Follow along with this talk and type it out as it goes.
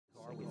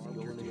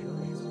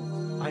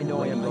I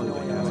know I am going to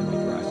pass my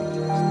driving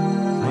test.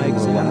 I am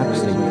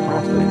relaxed and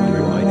confident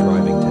during my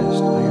driving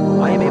test.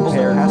 I am able to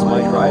pass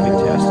my driving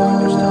test the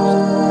first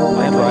time.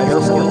 I am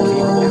a skilled,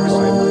 capable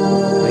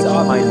driver. I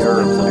got my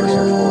nerves under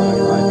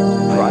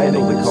control.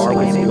 Driving the car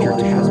with skill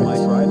to pass my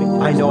driving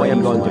test. I know I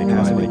am going to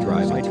pass my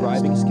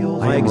driving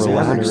skills. I am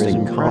relaxed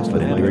and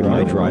confident during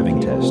my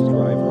driving test.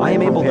 I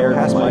am able to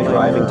pass my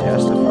driving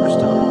test the first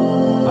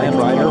time. I am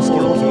a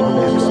skilled,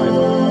 capable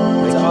driver.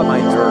 I got my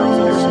nerves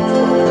under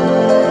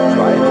control.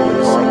 Driving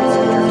the car with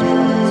skill to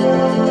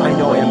pass. I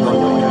know I am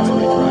going to pass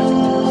my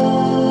driving test.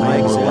 I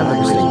am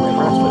relaxed and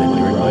confident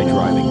during my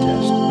driving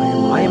test.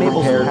 I am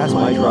able to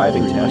pass my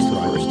driving test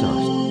the first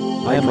time.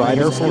 I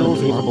am a skilled,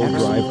 capable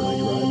driver.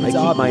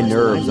 I got my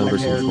nerves under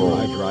control.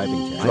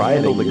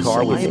 Driving the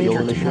car with skill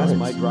and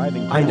assurance.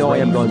 I know I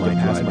am going to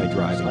pass my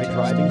driving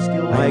test.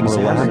 I am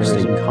relaxed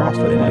and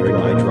confident during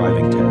my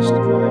driving test.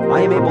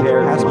 I am able to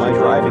pass my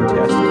driving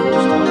test the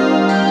first time.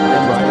 I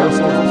am a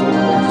skilled,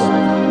 capable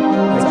driver.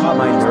 I got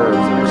my nerves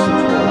under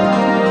control.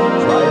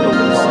 Driving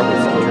the car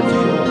with skill and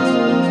assurance.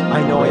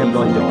 I know I am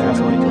going to pass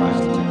my driving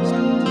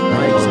test.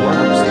 I am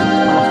relaxed and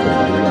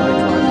confident during my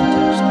driving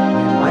test.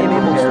 I am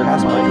able to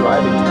pass my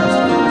driving test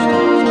the first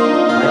time.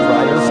 I am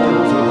a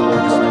skilled,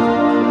 capable driver.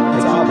 I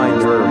got my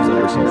nerves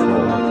under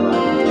control.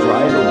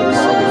 Driving the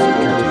car with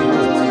skill and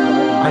assurance.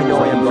 I know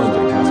I am going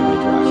to pass my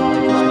driving test.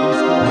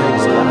 I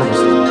am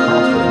relaxed and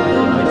confident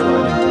during my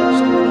driving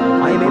test.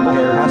 I am able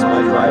to pass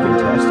my driving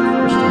test the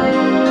first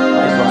time.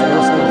 I am a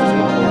skilled,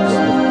 capable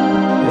driver.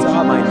 I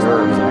got my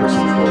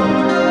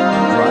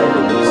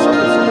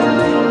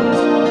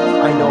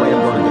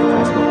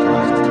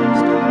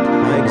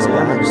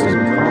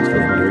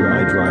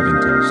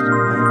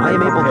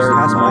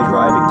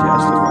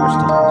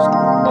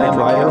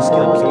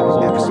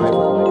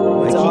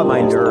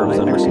nerves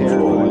under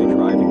control.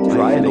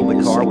 Driving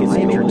the car with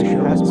skill and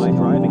assurance.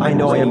 I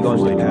know I am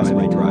going to pass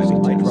my driving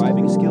test.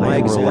 I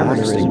am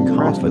relaxed and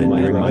confident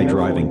during my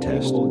driving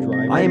test.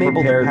 I am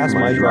able to pass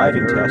my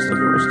driving test the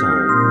first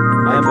time.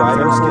 I am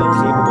a skilled,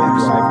 capable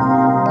driver.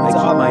 I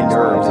got my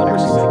nerves under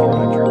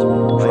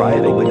control.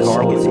 Driving the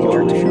car with skill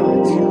and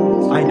assurance.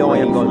 I know I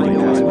am going to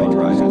pass my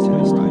driving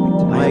test.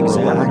 I am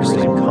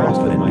relaxed and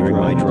confident during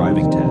my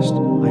driving test.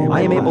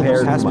 I am able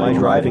to pass my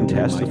driving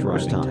test the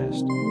first time.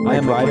 I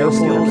am a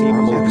skilled,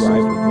 capable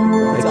driver.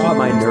 I got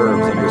my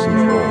nerves under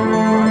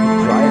control.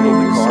 Driving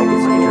the car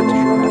with skill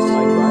and assurance.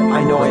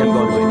 I know I am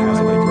going to pass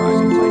my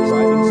driving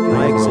test.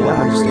 I am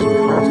relaxed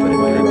and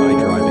confident during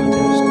my driving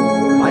test.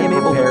 I am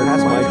able to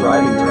pass my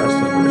driving test the first time. I am a skilled, capable driver. I got my nerves under control. Driving the car with skill and assurance. I know I am going to pass my driving test. I am relaxed and confident during my driving test. I am able to pass my driving test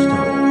the first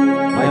time.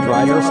 I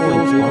am a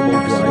skilled,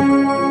 capable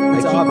driver.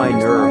 I got my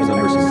nerves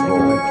under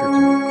control.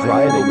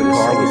 Driving the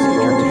car with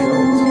skill and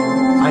assurance.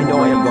 I know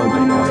I am going to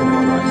pass my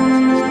driving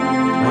test.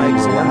 I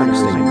am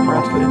relaxed and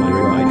confident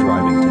during my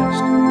driving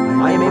test. I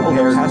am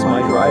able to pass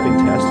my driving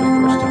test the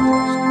first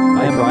time.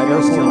 I am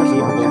a skilled,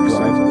 capable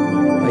driver.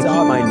 I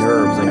got my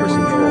nerves under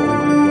control.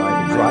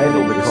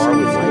 Driving the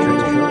car with skill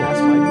and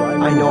assurance.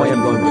 I know I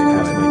am going to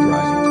pass my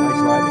driving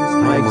test.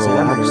 I am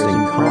relaxed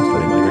and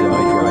confident during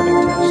my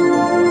driving test.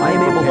 I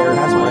am able to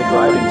pass my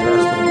driving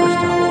test the first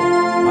time.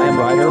 I am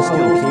a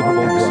skilled,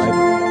 capable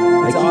driver.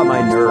 I got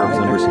my nerves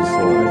under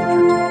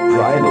control.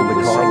 Driving the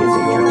car with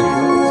skill and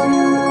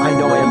assurance. I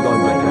know I am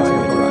going to pass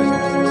my driving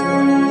test.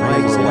 I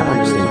am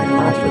relaxed and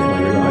confident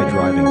during my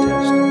driving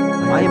test.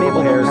 I am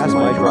able to pass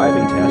my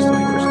driving test the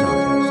first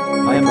time.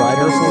 I am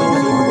a skilled,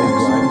 capable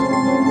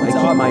driver. I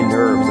got my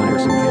nerves under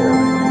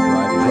control.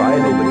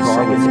 Driving the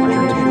car with skill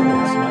and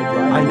assurance.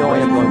 I know I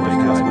am going to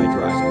pass my driving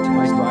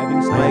test.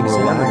 I am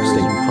relaxed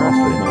and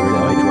confident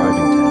during my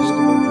driving test.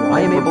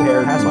 I am able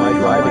to pass my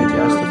driving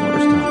test the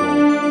first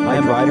time. I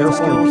am a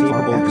skilled,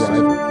 capable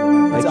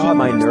driver. I got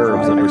my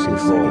nerves under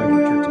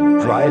control.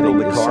 Driving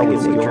the car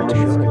with skill and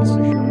assurance.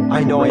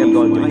 I know I am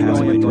going to pass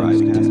my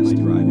driving test.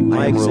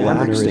 I am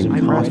relaxed and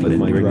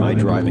confident during my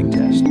driving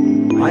test.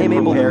 I am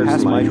able to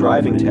pass my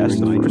driving test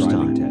the first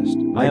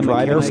time. I am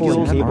a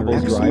skilled, capable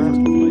driver.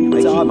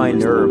 I got my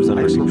nerves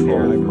under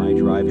control.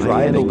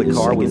 Driving the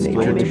car with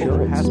skill and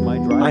assurance.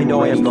 I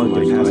know I am going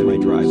to pass my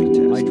driving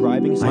test.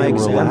 I am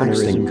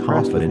relaxed and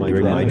confident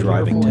during my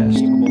driving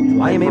test.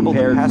 I am able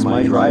to pass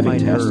my driving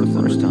test the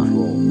first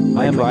time.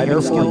 I am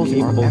a skilled,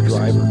 capable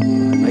driver.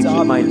 I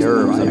got my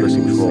nerves under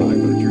control.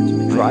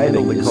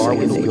 Driving the car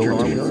with skill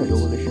and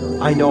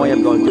assurance. I know I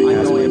am going to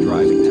pass my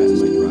driving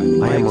test.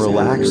 I am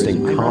relaxed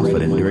and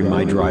confident during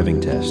my driving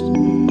test.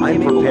 I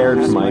am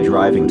prepared for my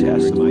driving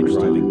test.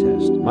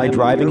 My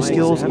driving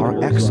skills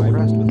are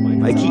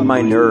excellent. I keep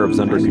my nerves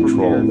under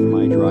control.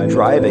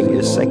 Driving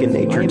is second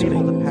nature to me.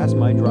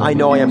 I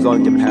know I am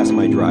going to pass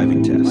my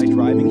driving test.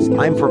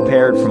 I am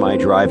prepared for my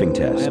driving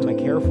test.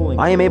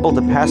 I am able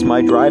to pass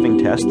my driving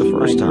test the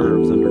first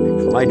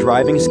time. My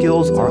driving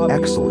skills are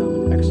excellent.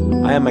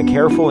 I am a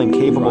careful and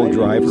capable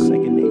driver.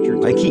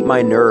 I keep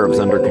my nerves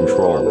under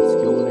control.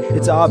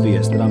 It's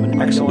obvious that I'm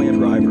an excellent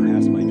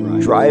driver.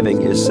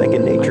 Driving is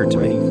second nature to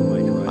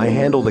me. I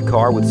handle the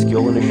car with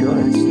skill and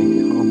assurance.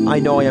 I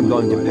know I am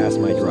going to pass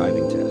my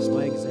driving test.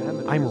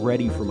 I'm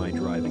ready for my